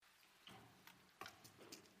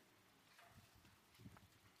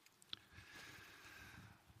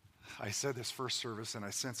I said this first service, and I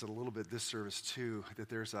sense it a little bit this service too, that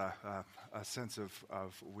there's a sense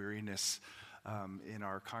of weariness in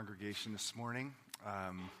our congregation this morning.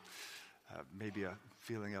 Maybe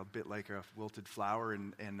feeling a bit like a wilted flower,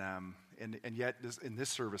 and yet in this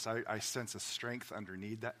service, I sense a strength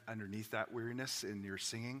underneath that weariness in your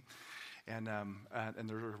singing, and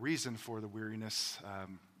there's a reason for the weariness.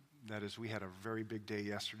 That is, we had a very big day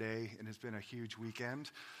yesterday, and it's been a huge weekend.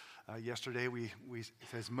 Yesterday, we,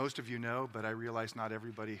 as most of you know, but I realize not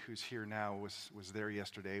everybody who's here now was there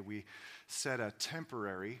yesterday, we said a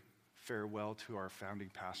temporary farewell to our founding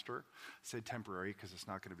pastor. I say temporary because it's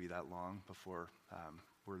not going to be that long before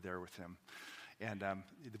we're there with him. And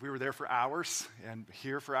we were there for hours, and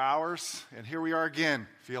here for hours, and here we are again.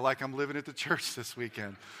 Feel like I'm living at the church this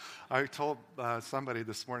weekend. I told somebody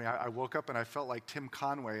this morning, I woke up and I felt like Tim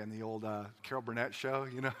Conway in the old Carol Burnett show.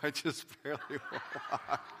 You know, I just barely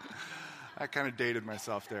walked. I kind of dated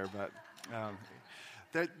myself there, but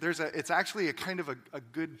it's actually a kind of a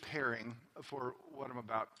good pairing for what I'm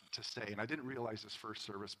about to say. And I didn't realize this first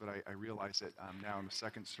service, but I realize it now in the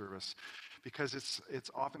second service, because it's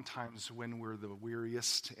oftentimes when we're the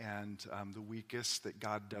weariest and the weakest that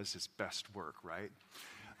God does his best work, right?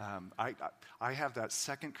 I have that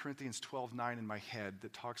 2 Corinthians 12:9 in my head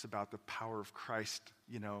that talks about the power of Christ,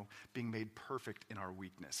 being made perfect in our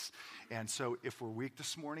weakness. And so if we're weak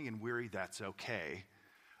this morning and weary, that's okay.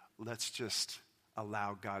 Let's just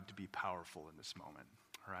allow God to be powerful in this moment,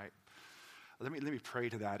 all right? Let me pray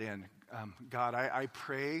to that end. God, I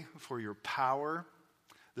pray for your power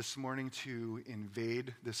this morning to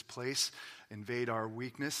invade this place, invade our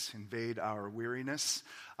weakness, invade our weariness.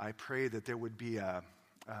 I pray that there would be a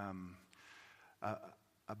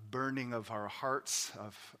burning of our hearts,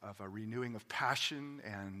 of a renewing of passion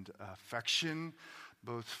and affection,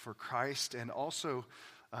 both for Christ and also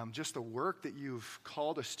just the work that you've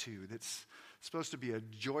called us to, that's supposed to be a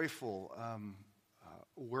joyful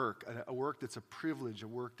work, a work that's a privilege, a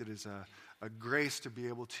work that is a grace to be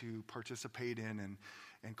able to participate in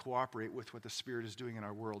and cooperate with what the Spirit is doing in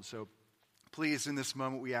our world. So please, in this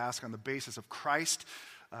moment, we ask on the basis of Christ,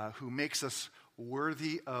 who makes us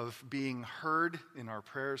worthy of being heard in our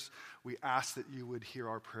prayers, we ask that you would hear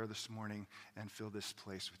our prayer this morning and fill this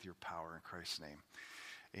place with your power in Christ's name.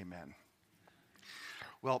 Amen.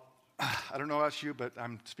 Well, I don't know about you, but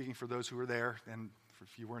I'm speaking for those who were there, and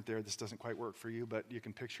if you weren't there, this doesn't quite work for you, but you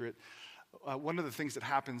can picture it. One of the things that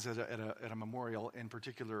happens at a memorial, in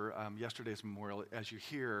particular yesterday's memorial, as you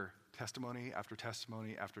hear testimony after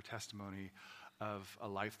testimony after testimony of a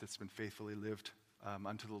life that's been faithfully lived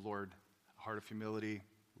unto the Lord, a heart of humility,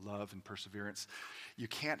 love, and perseverance, you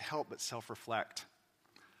can't help but self-reflect.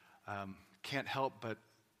 Can't help but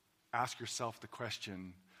ask yourself the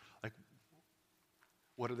question, like,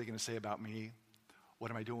 what are they going to say about me? What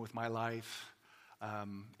am I doing with my life?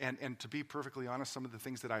 And to be perfectly honest, some of the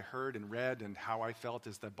things that I heard and read and how I felt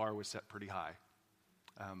is the bar was set pretty high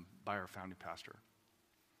by our founding pastor.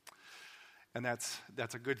 And that's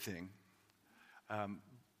a good thing.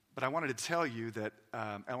 But I wanted to tell you that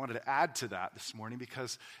I wanted to add to that this morning,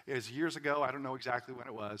 because as years ago, I don't know exactly when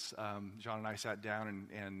it was, John and I sat down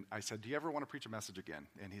and I said, do you ever want to preach a message again?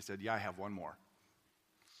 And he said, yeah, I have one more.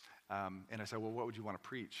 And I said, well, what would you want to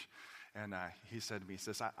preach? And he said to me, he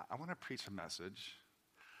says, I want to preach a message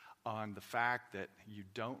on the fact that you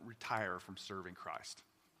don't retire from serving Christ.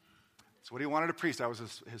 So what he wanted to preach, that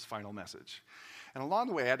was his final message. And along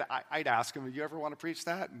the way, I'd ask him, do you ever want to preach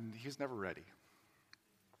that? And he's never ready.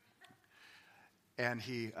 And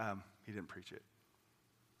he didn't preach it.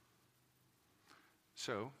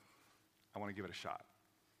 So I want to give it a shot.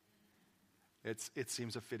 It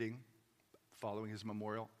seems a fitting, following his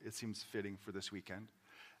memorial, it seems fitting for this weekend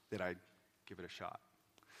that I give it a shot.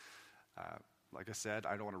 Like I said,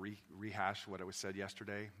 I don't want to rehash what was said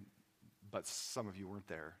yesterday, but some of you weren't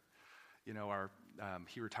there.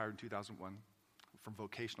 He retired in 2001 from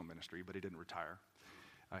vocational ministry, but he didn't retire.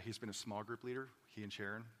 He's been a small group leader, he and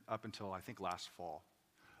Sharon, up until I think last fall.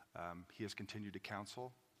 He has continued to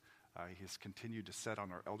counsel. He has continued to sit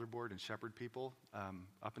on our elder board and shepherd people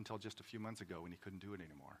up until just a few months ago when he couldn't do it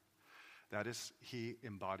anymore. That is, he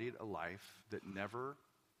embodied a life that never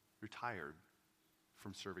retired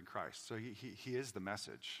from serving Christ. So he is the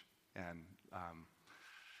message. And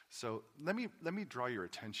so let me draw your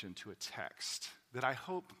attention to a text that I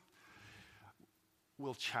hope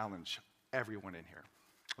will challenge everyone in here.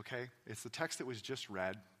 Okay? It's the text that was just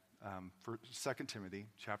read for 2 Timothy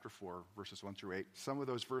chapter 4, verses 1 through 8. Some of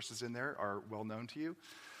those verses in there are well known to you.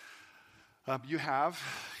 You have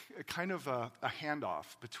a kind of a handoff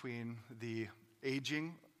between the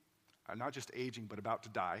aging, not just aging, but about to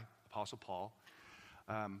die, Apostle Paul,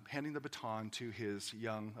 handing the baton to his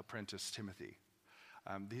young apprentice, Timothy.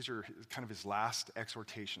 These are kind of his last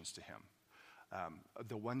exhortations to him.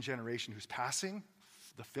 The one generation who's passing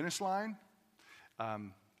the finish line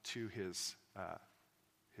to his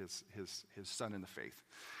son in the faith.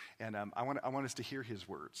 And I want us to hear his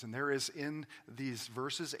words. And there is in these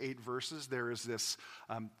verses, 8 verses, there's this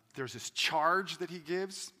charge that he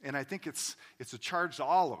gives, and I think it's a charge to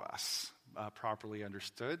all of us, properly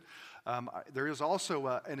understood. There is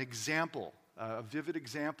also an example, a vivid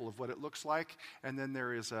example of what it looks like, and then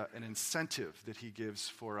there is an incentive that he gives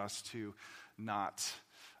for us to not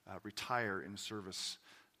retire in service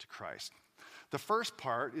to Christ. The first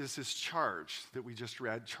part is his charge that we just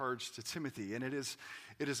read, charge to Timothy, and it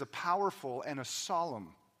is a powerful and a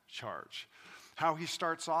solemn charge. How he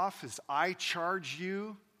starts off is, I charge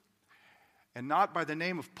you, and not by the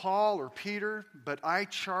name of Paul or Peter, but I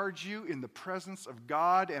charge you in the presence of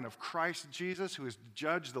God and of Christ Jesus, who has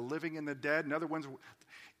judged the living and the dead. In other words,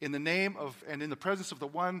 in the name of and in the presence of the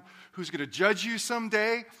one who's going to judge you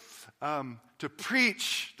someday, to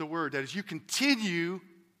preach the word, that as you continue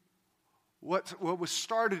what was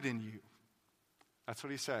started in you. That's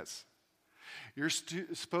what he says. You're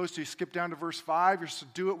supposed to skip down to verse 5. You're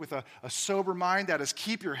supposed to do it with a sober mind. That is,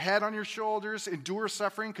 keep your head on your shoulders, endure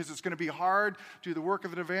suffering because it's going to be hard, do the work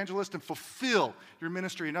of an evangelist, and fulfill your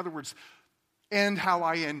ministry. In other words, end how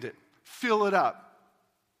I end it. Fill it up.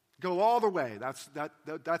 Go all the way.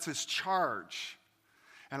 That's his charge.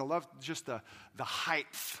 And I love just the height,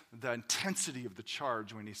 the intensity of the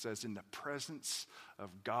charge when he says, in the presence of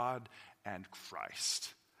God and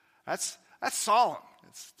Christ. That's solemn.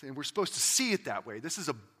 And we're supposed to see it that way. This is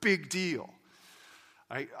a big deal.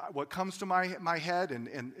 What comes to my head,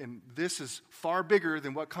 and this is far bigger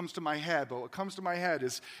than what comes to my head, but what comes to my head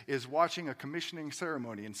is watching a commissioning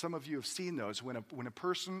ceremony. And some of you have seen those when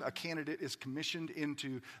a candidate is commissioned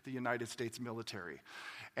into the United States military.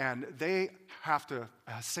 And they have to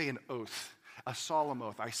say an oath, a solemn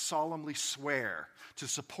oath. I solemnly swear to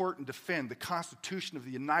support and defend the Constitution of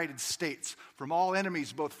the United States from all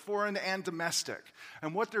enemies, both foreign and domestic.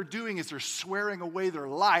 And what they're doing is they're swearing away their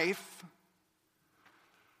life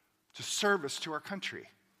to service to our country.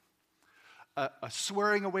 A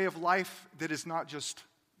swearing away of life that is not just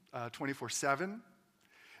 24/7.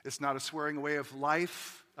 It's not a swearing away of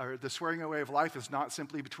life, or the swearing away of life is not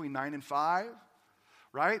simply between 9 and 5,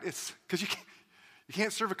 right? It's because you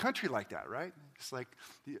can't serve a country like that, right? It's like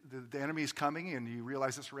the enemy is coming and you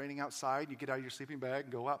realize it's raining outside. You get out of your sleeping bag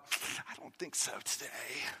and go up. I don't think so today.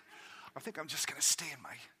 I think I'm just going to stay in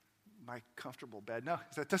my comfortable bed. No,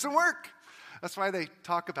 that doesn't work. That's why they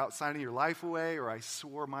talk about signing your life away, or I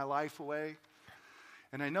swore my life away.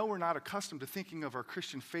 And I know we're not accustomed to thinking of our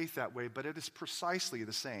Christian faith that way, but it is precisely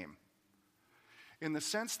the same. In the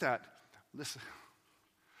sense that, listen,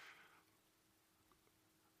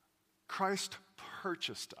 Christ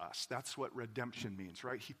purchased us. That's what redemption means,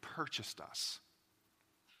 right? He purchased us.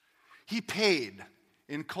 He paid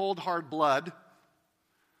in cold, hard blood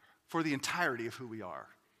for the entirety of who we are.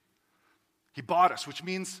 He bought us, which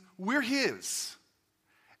means we're his.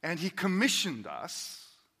 And he commissioned us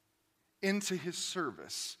into his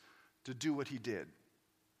service to do what he did,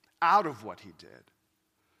 out of what he did.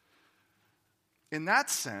 In that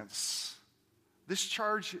sense, this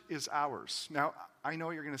charge is ours. Now, I know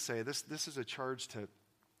what you're going to say. This is a charge to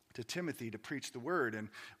Timothy to preach the word. And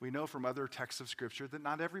we know from other texts of Scripture that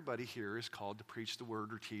not everybody here is called to preach the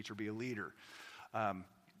word or teach or be a leader.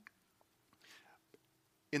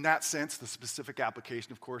 In that sense, the specific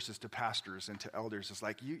application, of course, is to pastors and to elders. It's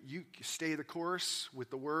like you stay the course with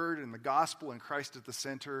the word and the gospel and Christ at the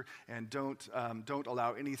center, and don't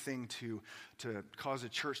allow anything to cause a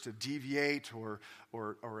church to deviate or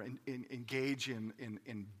engage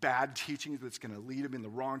in bad teaching that's going to lead them in the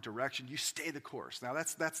wrong direction. You stay the course. Now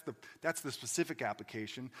that's the specific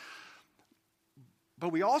application.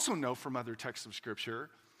 But we also know from other texts of Scripture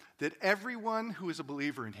that everyone who is a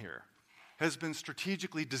believer in here has been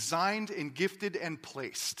strategically designed and gifted and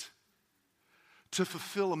placed to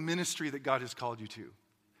fulfill a ministry that God has called you to.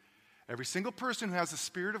 Every single person who has the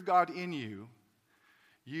Spirit of God in you,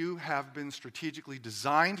 you have been strategically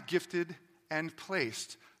designed, gifted, and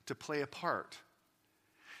placed to play a part.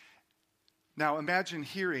 Now imagine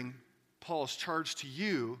hearing Paul's charge to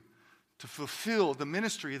you to fulfill the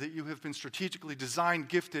ministry that you have been strategically designed,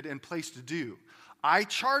 gifted, and placed to do. I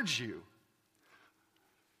charge you,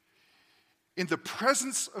 in the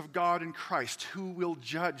presence of God and Christ, who will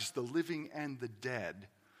judge the living and the dead,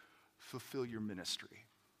 fulfill your ministry.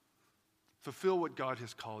 Fulfill what God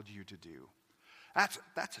has called you to do. That's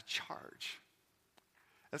a charge.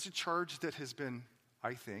 That's a charge that has been,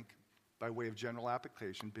 I think, by way of general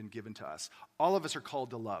application, been given to us. All of us are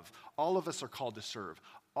called to love. All of us are called to serve.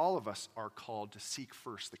 All of us are called to seek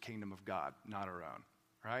first the kingdom of God, not our own,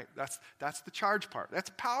 right? That's the charge part. That's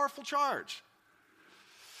a powerful charge.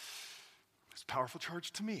 It's a powerful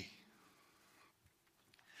charge to me.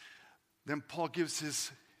 Then Paul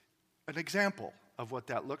gives an example of what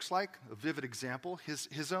that looks like, a vivid example,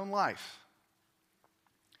 his own life.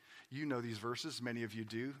 You know these verses, many of you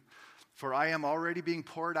do. For I am already being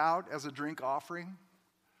poured out as a drink offering,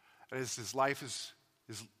 as his life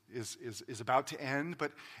is about to end.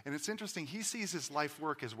 And it's interesting, he sees his life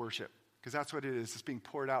work as worship, because that's what it is. It's being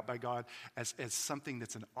poured out by God as something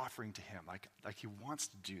that's an offering to him, like he wants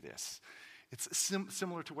to do this. It's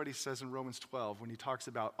similar to what he says in Romans 12 when he talks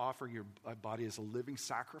about offering your body as a living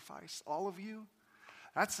sacrifice. All of you,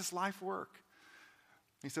 that's his life work.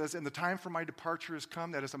 He says, and the time for my departure has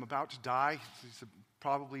come, that is, I'm about to die. He said,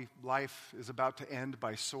 probably life is about to end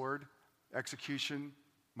by sword, execution,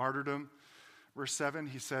 martyrdom. Verse 7,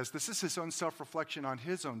 he says, this is his own self-reflection on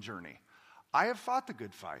his own journey. I have fought the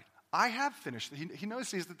good fight. I have finished. He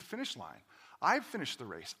knows he's at the finish line. I have finished the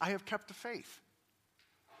race. I have kept the faith.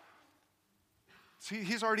 So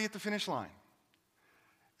he's already at the finish line.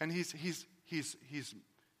 And he's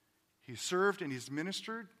served and he's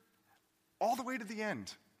ministered all the way to the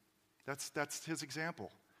end. That's his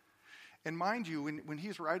example. And mind you, when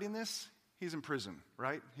he's writing this, he's in prison,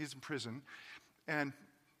 right? He's in prison. And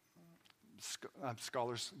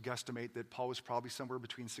scholars guesstimate that Paul was probably somewhere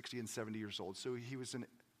between 60 and 70 years old. So he was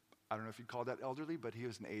I don't know if you'd call that elderly, but he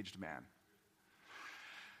was an aged man.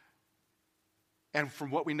 And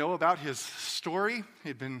from what we know about his story,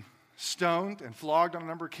 he'd been stoned and flogged on a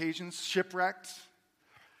number of occasions, shipwrecked.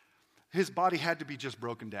 His body had to be just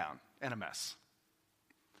broken down and a mess.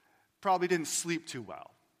 Probably didn't sleep too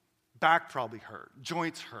well. Back probably hurt.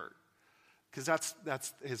 Joints hurt. Because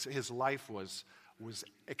that's his life was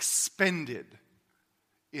expended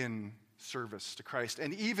in service to Christ.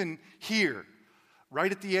 And even here,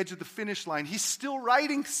 right at the edge of the finish line, he's still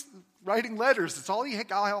writing letters. It's all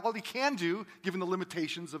he can do, given the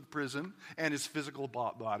limitations of prison and his physical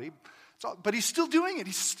body. But he's still doing it.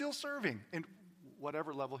 He's still serving in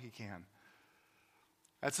whatever level he can.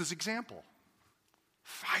 That's his example.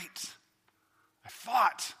 Fight. I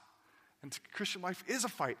fought. And Christian life is a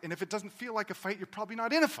fight. And if it doesn't feel like a fight, you're probably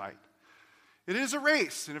not in a fight. It is a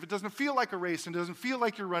race. And if it doesn't feel like a race and doesn't feel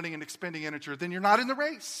like you're running and expending energy, then you're not in the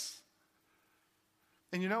race.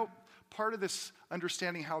 And part of this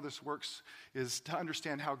understanding how this works is to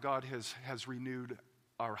understand how God has renewed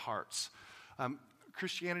our hearts.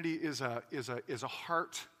 Christianity is a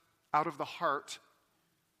heart, out of the heart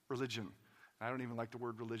religion. I don't even like the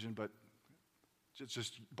word religion, but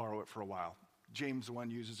just borrow it for a while. James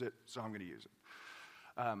 1 uses it, so I'm going to use it.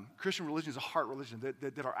 Christian religion is a heart religion,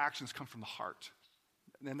 that our actions come from the heart.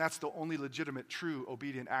 And that's the only legitimate, true,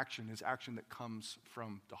 obedient action, is action that comes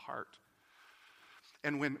from the heart.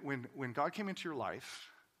 And when God came into your life,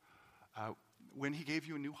 when he gave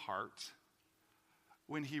you a new heart,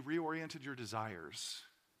 when he reoriented your desires,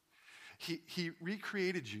 he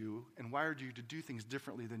recreated you and wired you to do things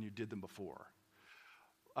differently than you did them before.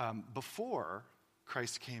 Before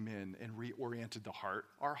Christ came in and reoriented the heart,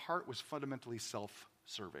 our heart was fundamentally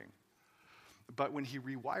self-serving. But when he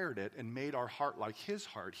rewired it and made our heart like his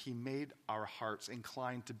heart, he made our hearts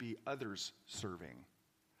inclined to be others-serving.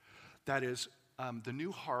 That is, the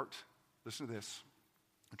new heart, listen to this,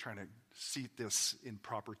 I'm trying to seat this in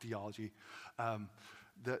proper theology.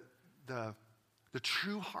 The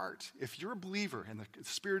true heart, if you're a believer and the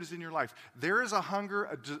Spirit is in your life, there is a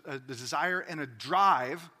hunger, a desire, and a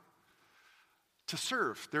drive to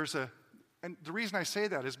serve. And the reason I say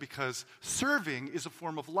that is because serving is a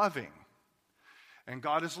form of loving. And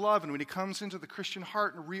God is love, and when he comes into the Christian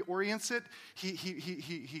heart and reorients it,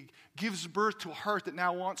 he gives birth to a heart that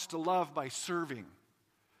now wants to love by serving.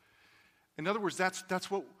 In other words, that's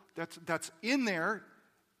in there.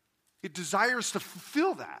 It desires to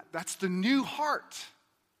fulfill that. That's the new heart.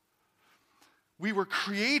 We were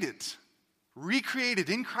recreated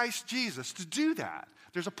in Christ Jesus to do that.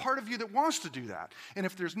 There's a part of you that wants to do that. And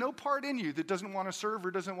if there's no part in you that doesn't want to serve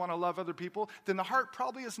or doesn't want to love other people, then the heart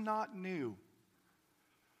probably is not new.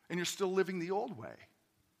 And you're still living the old way.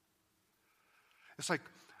 It's like,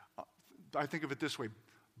 I think of it this way.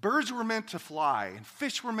 Birds were meant to fly, and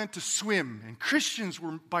fish were meant to swim, and Christians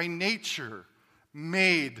were by nature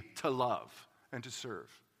made to love and to serve.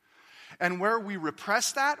 And where we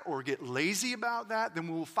repress that or get lazy about that, then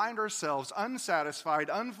we will find ourselves unsatisfied,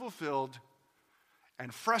 unfulfilled,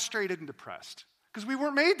 and frustrated and depressed. Because we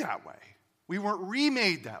weren't made that way. We weren't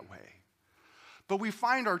remade that way. But we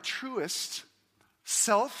find our truest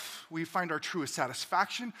self. We find our truest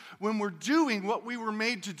satisfaction when we're doing what we were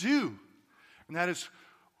made to do. And that is,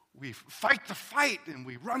 we fight the fight and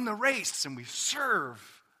we run the race and we serve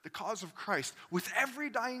the cause of Christ with every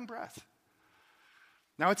dying breath.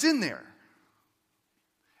 Now it's in there.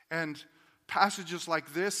 And passages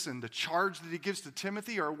like this and the charge that he gives to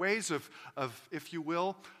Timothy are ways of if you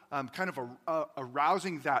will, kind of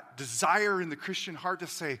arousing that desire in the Christian heart to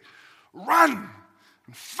say, run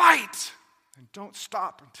and fight and don't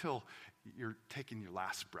stop until you're taking your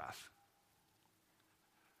last breath.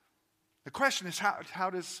 The question is, how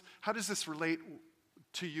does this relate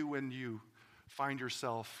to you when you find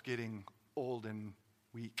yourself getting old and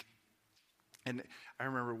weak? And I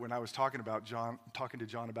remember when I was talking to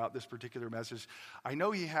John about this particular message, I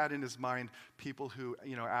know he had in his mind people who,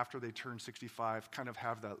 after they turn 65, kind of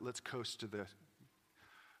have the let's coast to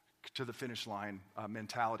the finish line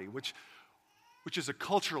mentality, which is a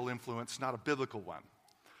cultural influence, not a biblical one.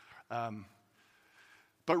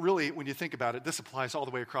 But really, when you think about it, this applies all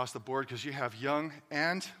the way across the board because you have young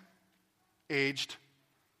and aged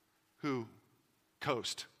who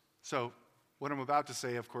coast. So what I'm about to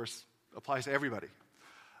say, of course, applies to everybody.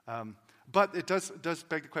 But it does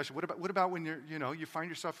beg the question, what about when you find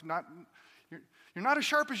yourself you're not as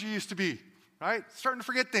sharp as you used to be, right? Starting to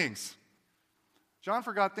forget things. John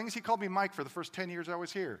forgot things. He called me Mike for the first 10 years I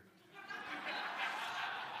was here.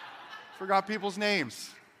 Forgot people's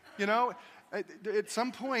names. At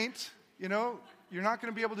some point, you're not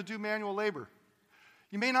going to be able to do manual labor.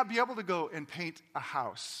 You may not be able to go and paint a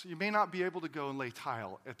house. You may not be able to go and lay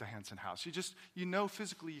tile at the Hanson house.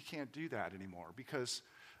 Physically you can't do that anymore because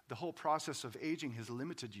the whole process of aging has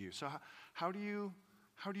limited you. So how do you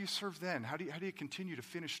serve then? How do you continue to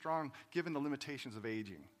finish strong given the limitations of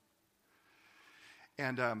aging?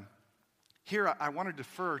 And here I want to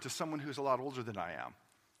defer to someone who's a lot older than I am.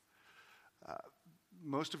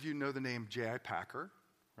 Most of you know the name J.I. Packer,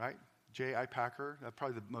 right? J.I. Packer,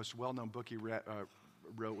 probably the most well-known book he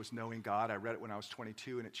wrote was Knowing God. I read it when I was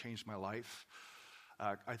 22, and it changed my life.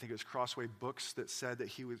 I think it was Crossway Books that said that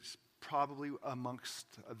he was probably amongst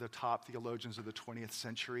the top theologians of the 20th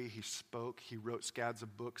century. He spoke. He wrote scads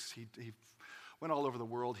of books. He went all over the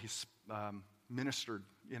world. He ministered,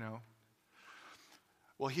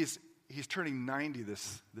 Well, he's turning 90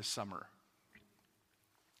 this summer.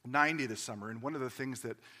 90 this summer, and one of the things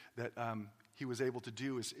that he was able to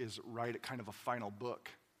do is write a kind of a final book.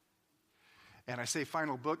 And I say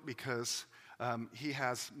final book because he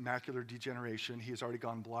has macular degeneration. He has already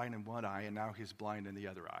gone blind in one eye, and now he's blind in the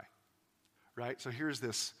other eye. Right? So here's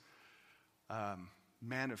this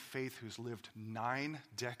man of faith who's lived 9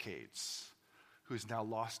 decades, who's now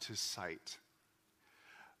lost his sight.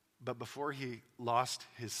 But before he lost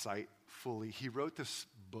his sight fully, he wrote this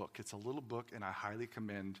book. It's a little book, and I highly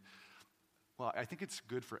commend. Well, I think it's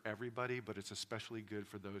good for everybody, but it's especially good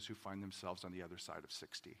for those who find themselves on the other side of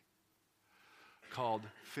 60. Called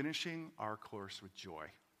Finishing Our Course with Joy.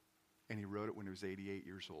 And he wrote it when he was 88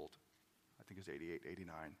 years old. I think it was 88,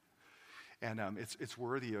 89. And it's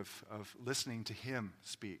worthy of listening to him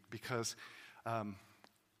speak because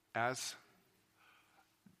as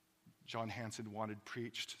John Hanson wanted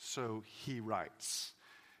preached, so he writes.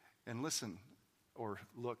 And listen, or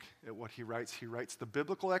look at what he writes. He writes, the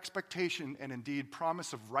biblical expectation and indeed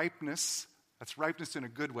promise of ripeness, that's ripeness in a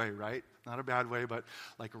good way, right? Not a bad way, but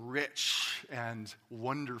like rich and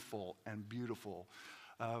wonderful and beautiful,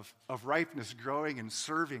 of ripeness growing and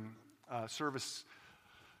serving, service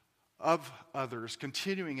of others,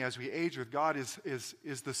 continuing as we age with God is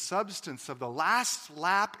the substance of the last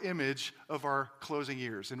lap image of our closing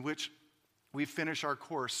years, in which we finish our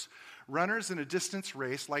course. Runners in a distance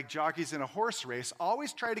race, like jockeys in a horse race,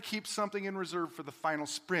 always try to keep something in reserve for the final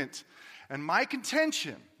sprint. And my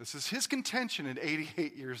contention, this is his contention at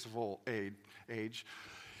 88 years of age,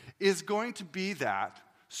 is going to be that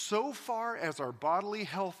so far as our bodily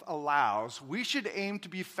health allows, we should aim to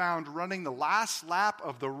be found running the last lap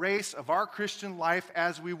of the race of our Christian life,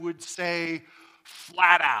 as we would say,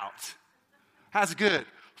 flat out. That's good.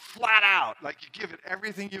 Flat out, like you give it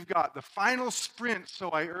everything you've got. The final sprint, so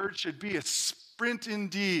I urge, should be a sprint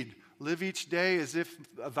indeed. Live each day as if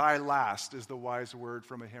thy last, is the wise word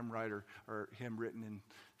from a hymn writer, or hymn written in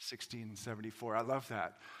 1674. I love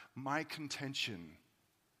that. My contention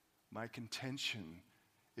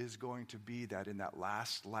is going to be that in that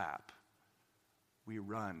last lap, we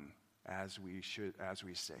run as we say,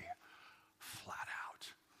 flat out.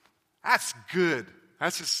 That's good.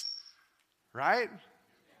 That's just, right?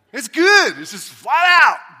 It's good. It's just flat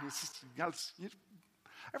out.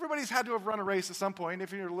 Everybody's had to have run a race at some point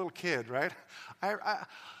if you're a little kid, right?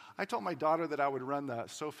 I I told my daughter that I would run the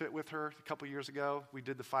SoFit with her a couple years ago. We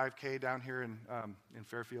did the 5K down here in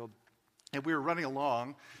Fairfield. And we were running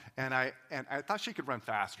along, and I thought she could run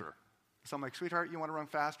faster. So I'm like, sweetheart, you want to run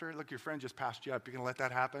faster? Look, your friend just passed you up. You going to let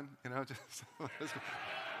that happen?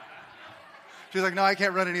 She's like, no, I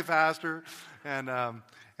can't run any faster. And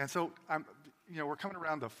so we're coming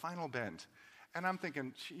around the final bend, and I'm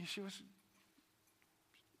thinking she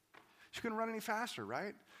couldn't run any faster,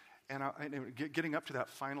 right? And getting up to that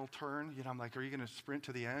final turn, I'm like, are you going to sprint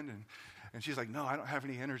to the end? And she's like, no, I don't have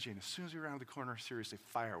any energy. And as soon as we were around the corner, seriously,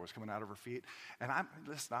 fire was coming out of her feet. And I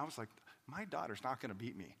was like, my daughter's not going to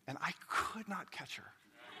beat me. And I could not catch her.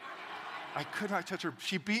 I could not touch her.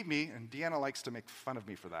 She beat me, and Deanna likes to make fun of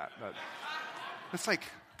me for that. But it's like,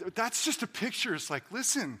 that's just a picture. It's like,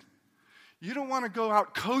 listen, you don't want to go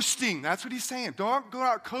out coasting. That's what he's saying. Don't go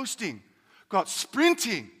out coasting. Go out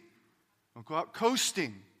sprinting. Don't go out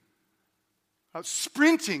coasting. Out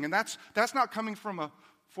sprinting. And that's not coming from a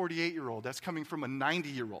 48-year-old. That's coming from a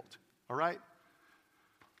 90-year-old. All right?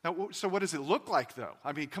 Now, so what does it look like, though?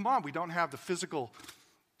 I mean, come on. We don't have the physical,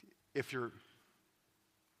 if you're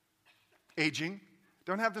aging,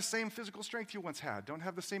 don't have the same physical strength you once had. Don't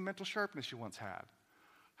have the same mental sharpness you once had.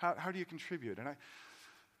 How do you contribute? And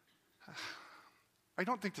I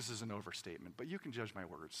don't think this is an overstatement, but you can judge my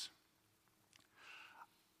words.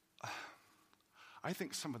 I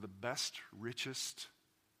think some of the best, richest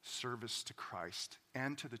service to Christ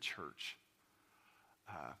and to the church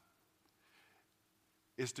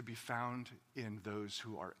is to be found in those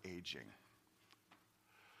who are aging.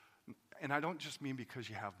 And I don't just mean because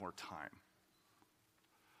you have more time.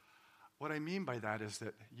 What I mean by that is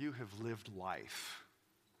that you have lived life.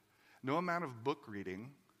 No amount of book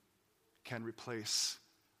reading can replace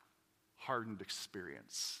hardened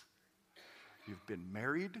experience. You've been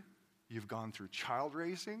married, you've gone through child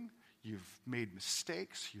raising, you've made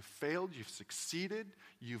mistakes, you've failed, you've succeeded,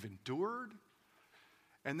 you've endured.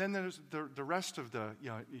 And then there's the rest of the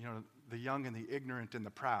young and the ignorant and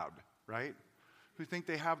the proud, right? Who think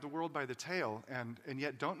they have the world by the tail and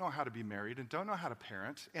yet don't know how to be married and don't know how to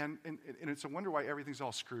parent. And it's a wonder why everything's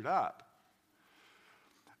all screwed up.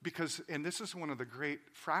 Because, and this is one of the great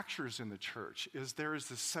fractures in the church, is there is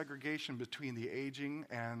this segregation between the aging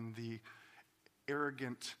and the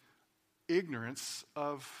arrogant ignorance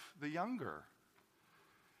of the younger.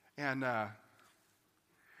 And that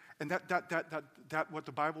what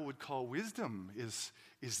the Bible would call wisdom is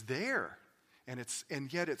there. And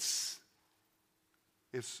yet it's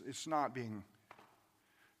not being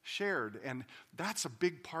shared. And that's a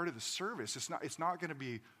big part of the service. It's not going to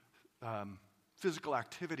be physical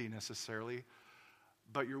activity necessarily,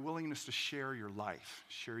 but your willingness to share your life,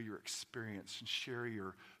 share your experience, and share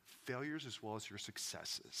your failures as well as your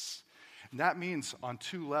successes. And that means on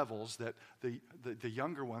two levels that the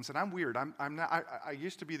younger ones, and I'm weird. I'm not. I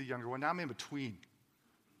used to be the younger one. Now I'm in between.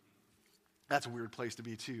 That's a weird place to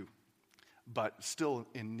be too, but still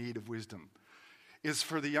in need of wisdom. Is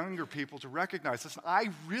for the younger people to recognize, listen, I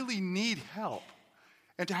really need help,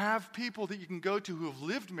 and to have people that you can go to who have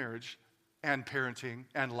lived marriage and parenting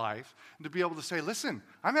and life, and to be able to say, listen,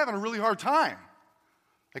 I'm having a really hard time.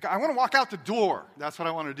 Like, I want to walk out the door. That's what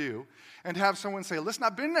I want to do. And to have someone say, listen,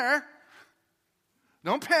 I've been there.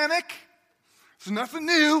 Don't panic. It's nothing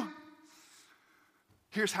new.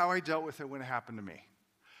 Here's how I dealt with it when it happened to me.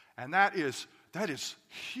 And that is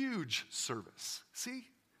huge service. See?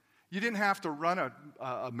 You didn't have to run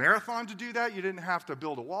a marathon to do that. You didn't have to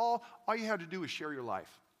build a wall. All you had to do was share your life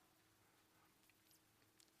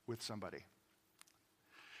with somebody.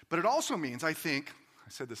 But it also means, I think, I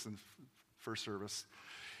said this in first service,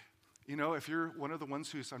 if you're one of the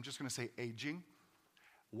ones who's, I'm just going to say, aging,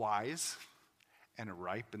 wise, and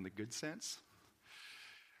ripe in the good sense,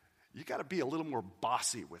 you got to be a little more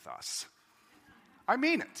bossy with us. I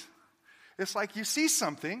mean it. It's like you see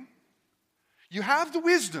something, you have the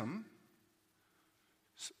wisdom,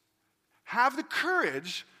 have the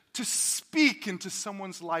courage to speak into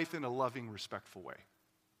someone's life in a loving, respectful way.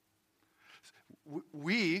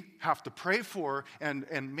 We have to pray for and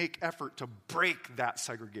make effort to break that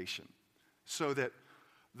segregation so that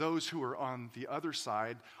those who are on the other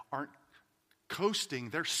side aren't coasting.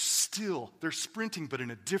 They're sprinting, but in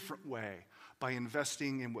a different way by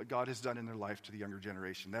investing in what God has done in their life to the younger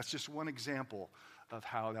generation. That's just one example of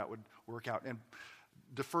how that would work out. And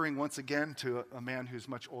deferring once again to a man who's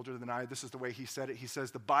much older than I, this is the way he said it. He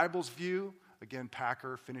says, the Bible's view, again,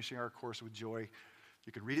 Packer, finishing our course with joy.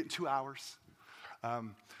 You could read it in 2 hours.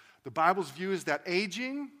 The Bible's view is that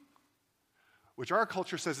aging, which our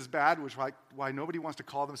culture says is bad, which is why nobody wants to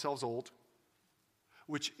call themselves old,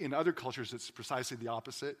 which in other cultures it's precisely the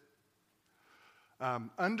opposite.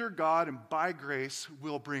 under God and by grace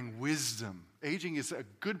will bring wisdom. Aging is a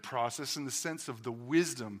good process in the sense of the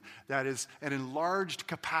wisdom that is an enlarged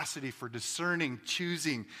capacity for discerning,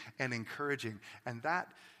 choosing, and encouraging. And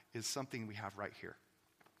that is something we have right here.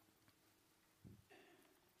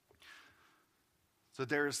 So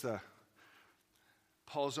there's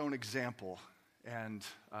Paul's own example and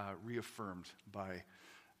reaffirmed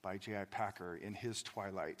by J.I. Packer in his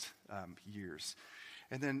twilight years.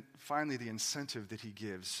 And then finally, the incentive that he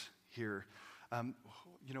gives here,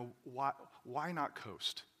 why not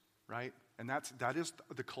coast, right? And that is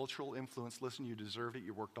the cultural influence. Listen, you deserve it.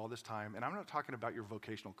 You worked all this time. And I'm not talking about your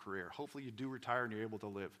vocational career. Hopefully you do retire and you're able to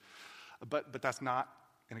live. But that's not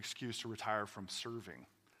an excuse to retire from serving.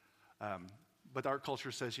 But our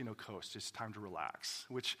culture says, coast. It's time to relax.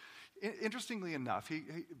 Which, interestingly enough,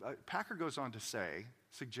 Packer goes on to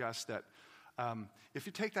suggest that if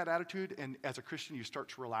you take that attitude and as a Christian you start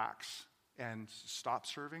to relax and stop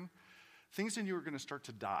serving, things in you are going to start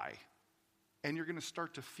to die. And you're going to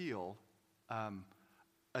start to feel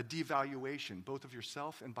a devaluation, both of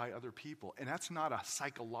yourself and by other people. And that's not a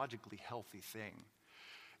psychologically healthy thing.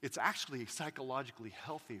 It's actually psychologically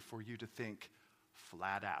healthy for you to think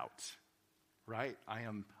flat out, right? I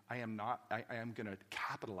am going to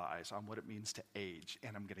capitalize on what it means to age,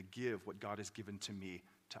 and I'm going to give what God has given to me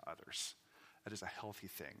to others. That is a healthy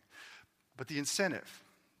thing. But the incentive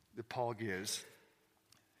that Paul gives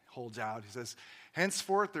holds out. He says,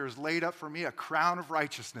 henceforth there is laid up for me a crown of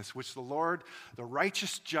righteousness, which the Lord, the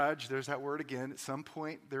righteous judge, there's that word again, at some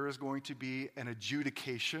point there is going to be an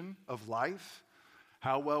adjudication of life,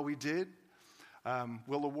 how well we did,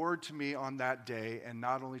 will award to me on that day, and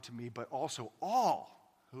not only to me, but also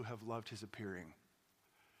all who have loved his appearing.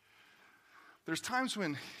 There's times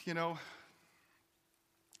when,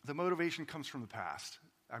 the motivation comes from the past.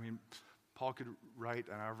 I mean, Paul could write,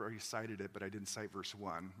 and I've already cited it, but I didn't cite verse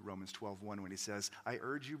 1, Romans 12:1, when he says, I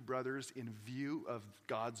urge you, brothers, in view of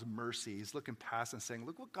God's mercy. He's looking past and saying,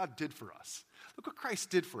 look what God did for us. Look what Christ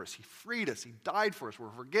did for us. He freed us. He died for us. We're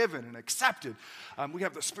forgiven and accepted. We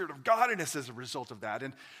have the Spirit of God in us as a result of that.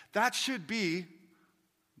 And that should be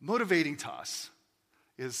motivating to us,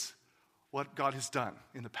 is what God has done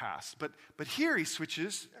in the past. But here he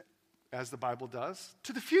switches, as the Bible does,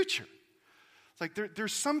 to the future. It's like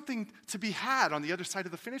there's something to be had on the other side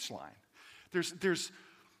of the finish line. There's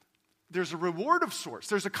a reward of sorts.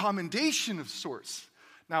 There's a commendation of sorts.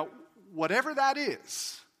 Now, whatever that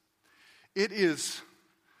is, it is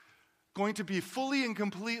going to be fully and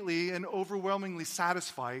completely and overwhelmingly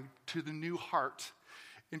satisfying to the new heart.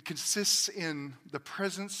 It consists in the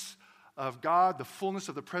presence of God, the fullness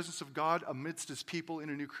of the presence of God amidst his people in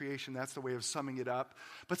a new creation. That's the way of summing it up.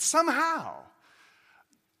 But somehow,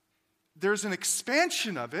 there's an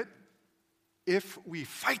expansion of it if we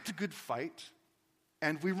fight the good fight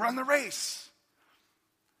and we run the race.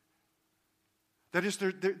 That is,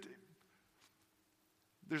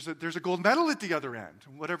 there's a gold medal at the other end.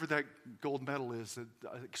 Whatever that gold medal is, an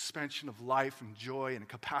expansion of life and joy and a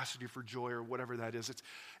capacity for joy or whatever that is,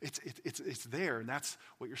 it's there, and that's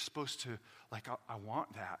what you're supposed to, I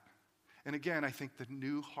want that. And again, I think the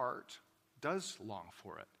new heart does long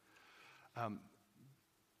for it.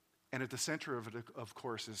 And at the center of it, of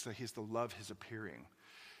course, is that he's the love his appearing.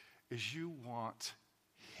 Is you want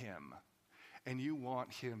him. And you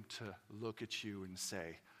want him to look at you and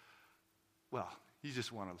say, well, you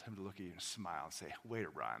just want him to look at you and smile and say, way to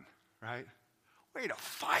run, right? Way to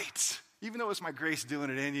fight. Even though it's my grace doing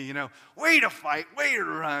it in you, way to fight, way to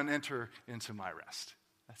run, enter into my rest.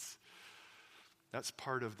 That's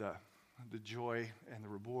part of the joy and the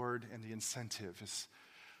reward and the incentive.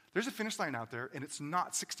 There's a finish line out there, and it's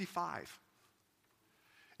not 65.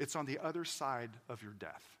 It's on the other side of your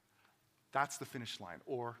death. That's the finish line.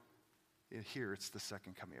 Or here, it's the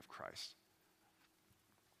second coming of Christ.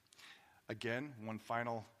 Again, one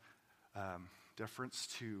final deference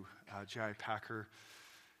to J.I. Packer,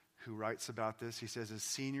 who writes about this. He says, as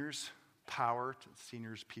seniors'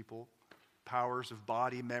 people, powers of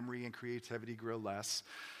body, memory, and creativity grow less,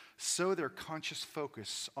 so their conscious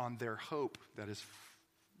focus on their hope, that is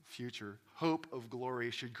future, hope of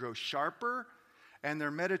glory, should grow sharper, and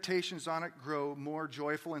their meditations on it grow more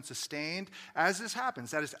joyful and sustained. As this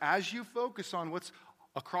happens, that is, as you focus on what's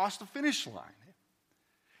across the finish line,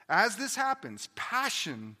 as this happens,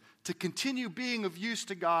 passion to continue being of use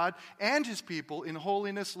to God and his people in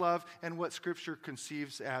holiness, love, and what Scripture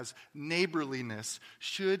conceives as neighborliness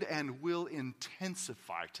should and will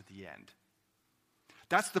intensify to the end.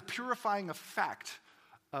 That's the purifying effect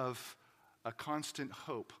of a constant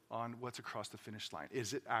hope on what's across the finish line.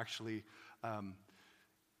 Is it actually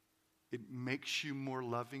It makes you more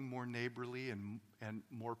loving, more neighborly, and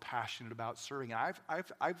more passionate about serving.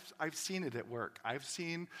 I've seen it at work. I've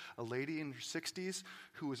seen a lady in her 60s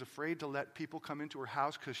who was afraid to let people come into her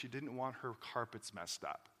house because she didn't want her carpets messed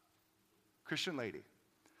up. Christian lady.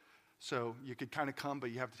 So you could kind of come,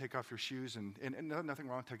 but you have to take off your shoes, and nothing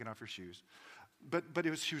wrong with taking off your shoes. But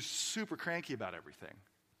she was super cranky about everything.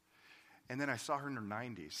 And then I saw her in her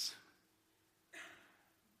 90s,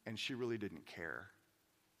 and she really didn't care.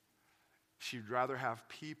 She'd rather have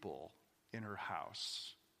people in her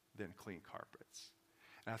house than clean carpets.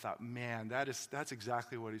 And I thought, man, that's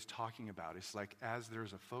exactly what he's talking about. It's like as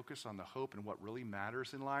there's a focus on the hope and what really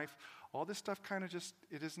matters in life, all this stuff kind of just,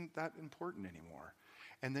 it isn't that important anymore.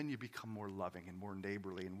 And then you become more loving and more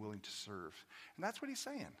neighborly and willing to serve. And that's what he's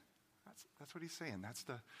saying. That's what he's saying.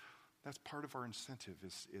 That's part of our incentive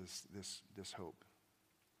is this hope.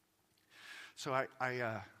 So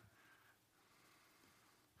I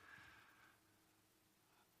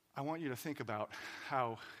want you to think about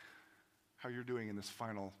how you're doing in this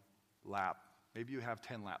final lap. Maybe you have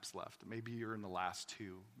 10 laps left. Maybe you're in the last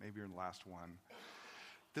 2. Maybe you're in the last 1.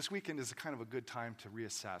 This weekend is kind of a good time to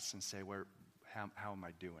reassess and say, how am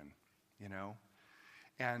I doing? You know?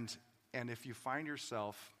 And if you find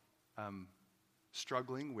yourself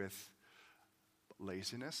struggling with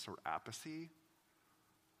laziness or apathy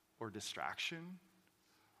or distraction,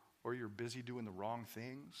 or you're busy doing the wrong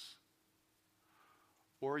things,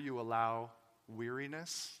 or you allow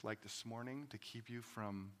weariness, like this morning, to keep you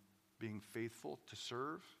from being faithful to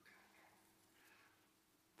serve,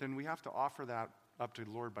 then we have to offer that up to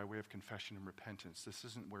the Lord by way of confession and repentance. This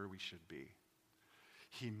isn't where we should be.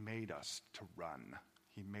 He made us to run.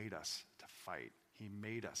 He made us to fight. He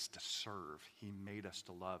made us to serve. He made us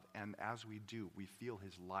to love. And as we do, we feel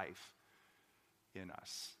his life in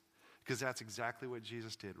us. Because that's exactly what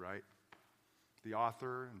Jesus did, right? The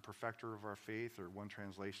author and perfecter of our faith, or one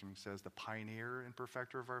translation says the pioneer and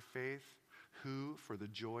perfecter of our faith, who for the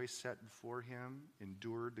joy set before him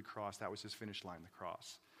endured the cross. That was his finish line, the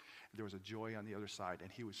cross. There was a joy on the other side,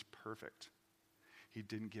 and he was perfect. He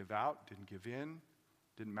didn't give out, didn't give in,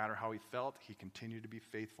 didn't matter how he felt. He continued to be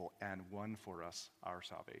faithful and won for us our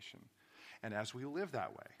salvation. And as we live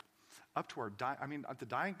that way, up to at the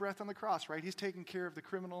dying breath on the cross, right? He's taking care of the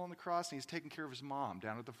criminal on the cross, and he's taking care of his mom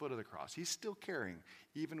down at the foot of the cross. He's still caring,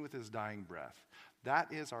 even with his dying breath.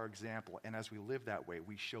 That is our example, and as we live that way,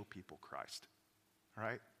 we show people Christ, all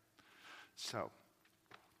right? So,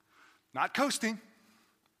 not coasting,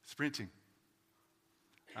 sprinting.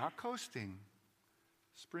 Not coasting,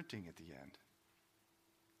 sprinting at the end.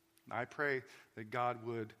 I pray that God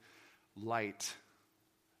would light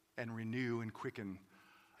and renew and quicken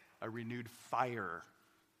a renewed fire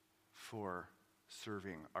for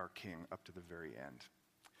serving our King up to the very end.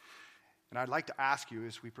 And I'd like to ask you,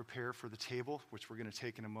 as we prepare for the table, which we're going to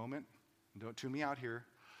take in a moment, and don't tune me out here,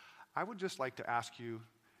 I would just like to ask you,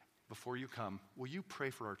 before you come, will you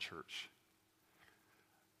pray for our church?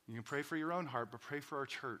 You can pray for your own heart, but pray for our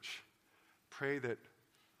church. Pray that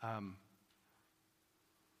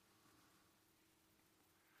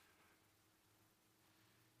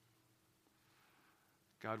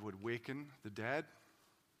God would waken the dead.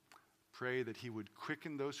 Pray that he would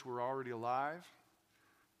quicken those who are already alive.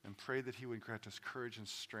 And pray that he would grant us courage and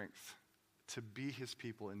strength to be his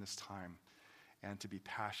people in this time and to be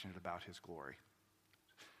passionate about his glory.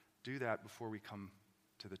 Do that before we come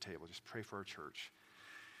to the table. Just pray for our church.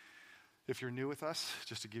 If you're new with us,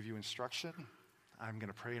 just to give you instruction, I'm going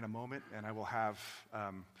to pray in a moment, and I will have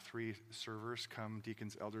 3 servers come,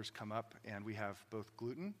 deacons, elders come up, and we have both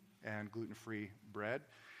gluten and gluten-free bread.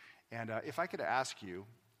 And if I could ask you,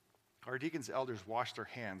 our deacons, elders wash their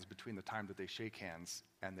hands between the time that they shake hands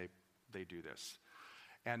and they do this.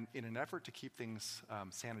 And in an effort to keep things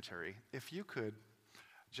sanitary, if you could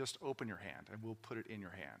just open your hand and we'll put it in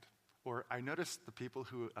your hand. Or I notice the people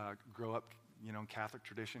who grow up, in Catholic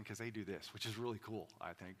tradition, because they do this, which is really cool,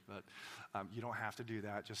 I think. But you don't have to do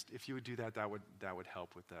that. Just if you would do that, that would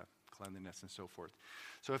help with the cleanliness and so forth.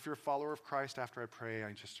 So if you're a follower of Christ, after I pray,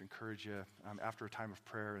 I just encourage you, after a time of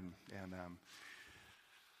prayer and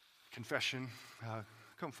confession,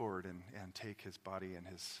 come forward and take his body and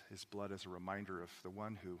his blood as a reminder of the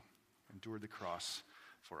one who endured the cross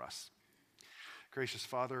for us. Gracious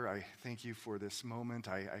Father, I thank you for this moment.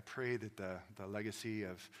 I pray that the legacy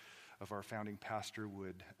of our founding pastor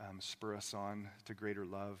would spur us on to greater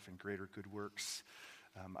love and greater good works.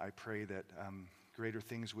 I pray that greater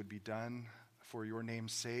things would be done for your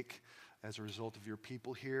name's sake as a result of your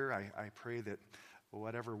people here. I pray that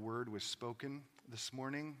whatever word was spoken this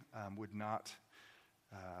morning would not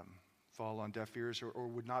fall on deaf ears or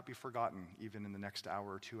would not be forgotten even in the next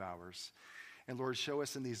hour or 2 hours. And Lord, show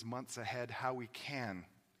us in these months ahead how we can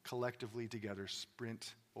collectively together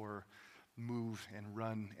sprint or move and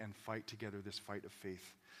run and fight together this fight of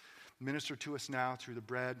faith. Minister to us now through the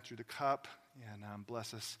bread, through the cup, and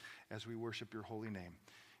bless us as we worship your holy name.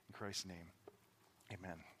 In Christ's name,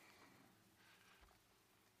 amen.